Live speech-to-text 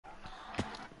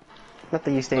Not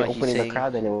that you stay No, he's opening the saying.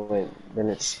 crab, then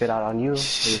it spit out on you.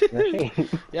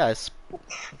 Yeah,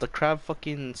 the crab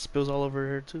fucking spills all over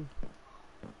her too.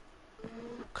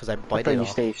 Cause I I bite thought it you off.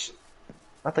 stay,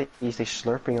 I thought you stay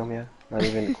slurping them, yeah. Not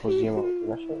even closing them up.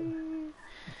 That shit.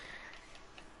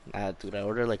 Nah, dude, I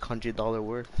ordered like $100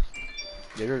 worth.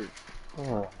 They're,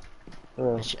 Oh,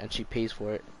 and she pays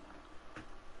for it.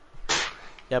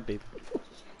 Yeah, babe.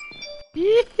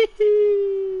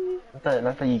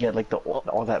 not that you get like Oh,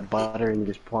 all that butter and you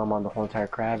just pour them on the whole entire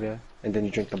crab, yeah, and then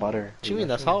you drink the butter. what you mean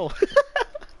that's how?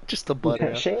 Just the Yeah,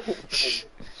 butter. shit.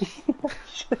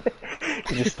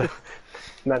 You just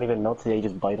not even melted. You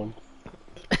just bite them.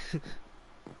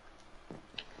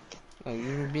 You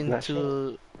ever been Not shame.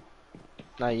 to?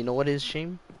 Nah, you know what is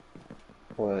shame?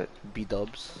 What?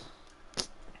 B-dubs.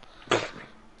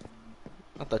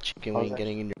 Not that chicken How's wing that?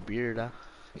 getting in your beard, huh?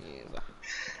 Yeah.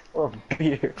 Oh,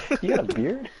 beard. You got a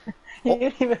beard? You Oh,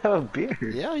 don't even have a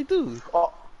beard. yeah, I do.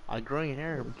 Oh, I'm growing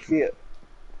hair. yeah.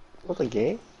 What the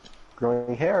gay?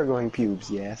 Growing hair or growing pubes?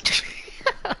 Yes.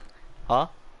 Huh?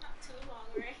 Not too long,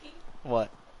 right? What?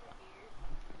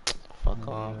 Fuck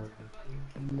off.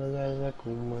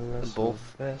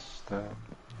 Both.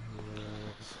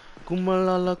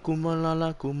 Kumalala,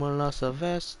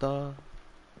 Sylvester.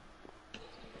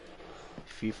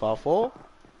 FIFA 4?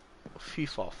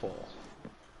 FIFA 4.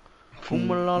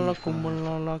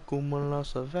 Kumalala,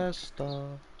 Sylvester.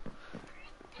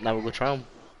 Now we'll go try them.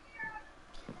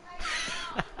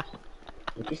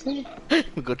 What you say?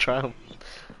 We'll go try them.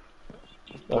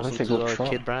 Oh, Post I them said to go the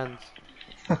Trump. kid brands.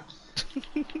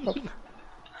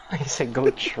 I said go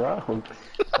Trump.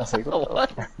 I was like, what the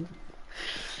What? fuck?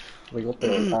 Like, what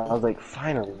the? I was like,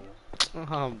 finally.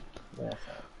 Um, Yes.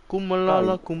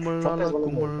 Kumalala, No, Trump is one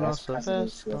of the Kumalala, best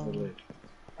presidents to Sylvester. ever live.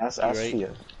 Ask You right?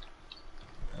 Fia.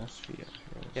 Ask Fia.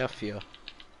 Yeah, Fia.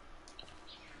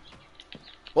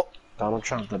 Oh, Donald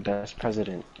Trump, the best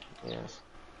president. Yes.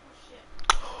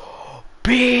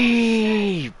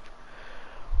 babe!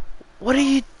 What are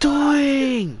you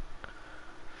doing?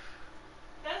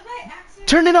 That was by accident.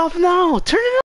 Turn it off now! Turn it off!